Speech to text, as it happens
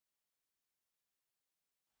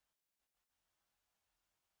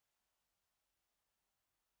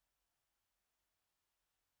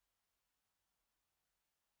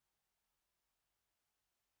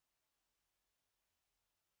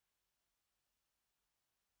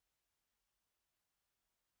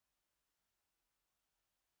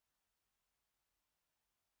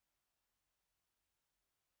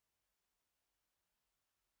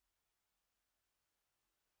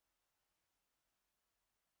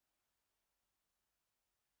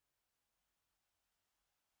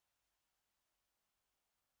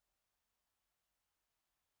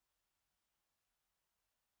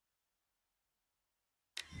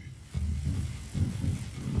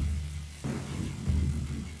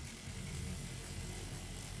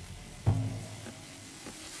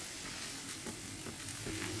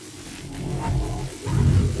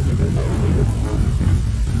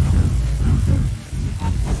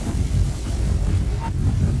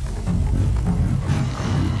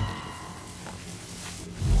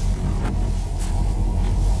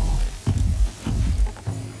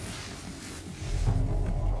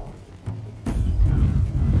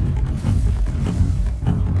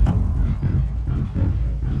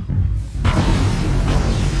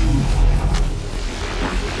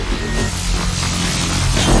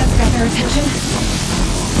attention?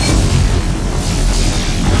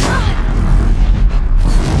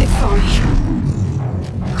 It saw me.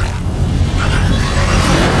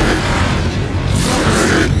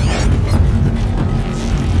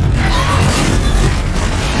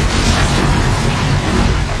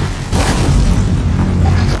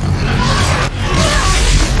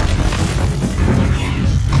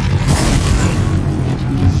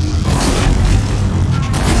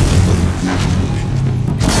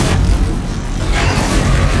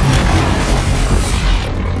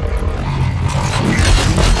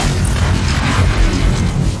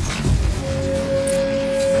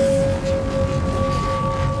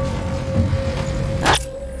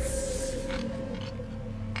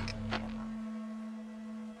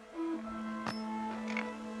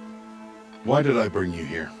 Why did I bring you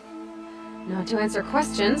here? Not to answer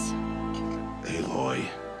questions. Aloy.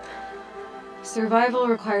 Survival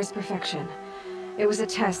requires perfection. It was a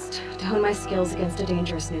test to hone my skills against a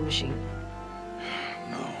dangerous new machine.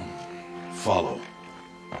 No. Follow.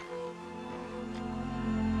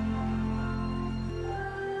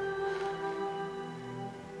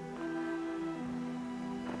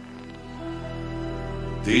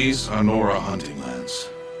 These are Nora hunting lands.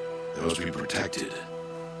 They must be protected.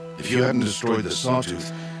 If you hadn't destroyed the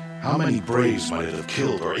Sawtooth, how many Braves might it have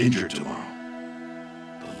killed or injured tomorrow?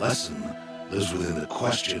 The lesson lives within the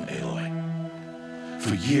question, Aloy.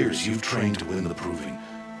 For years, you've trained to win the Proving,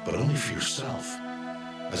 but only for yourself.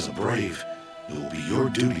 As a Brave, it will be your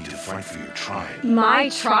duty to fight for your tribe. My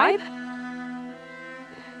tribe?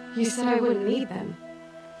 You said I wouldn't need them.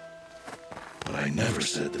 But I never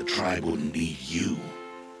said the tribe wouldn't need you.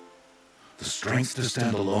 The strength to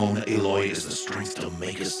stand alone, Aloy, is the strength to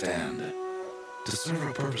make a stand. To serve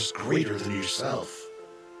a purpose greater than yourself.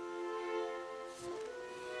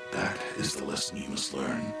 That is the lesson you must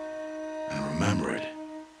learn. And remember it.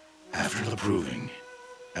 After the Proving,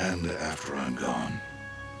 and after I'm gone.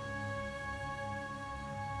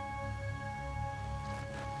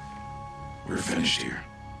 We're finished here.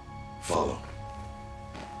 Follow.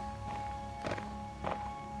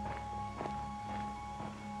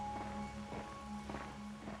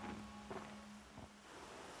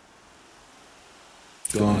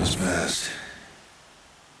 Dawn has passed.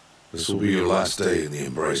 This will be your last day in the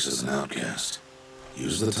Embrace as an outcast.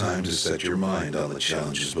 Use the time to set your mind on the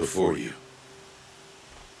challenges before you.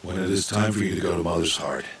 When it is time for you to go to Mother's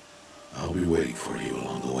Heart, I'll be waiting for you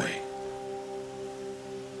along the way.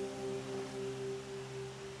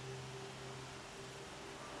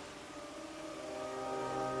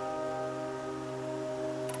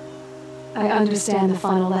 I understand the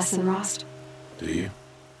final lesson, Rost. Do you?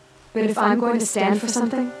 But if I'm going to stand for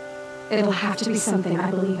something, it'll have to be something I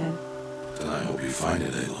believe in. Then I hope you find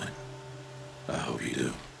it, Aloy. I hope you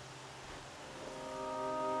do.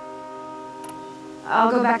 I'll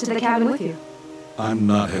go back to the cabin with you. I'm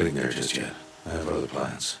not heading there just yet. I have other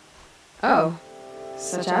plans. Oh,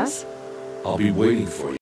 such as? I'll be waiting for you.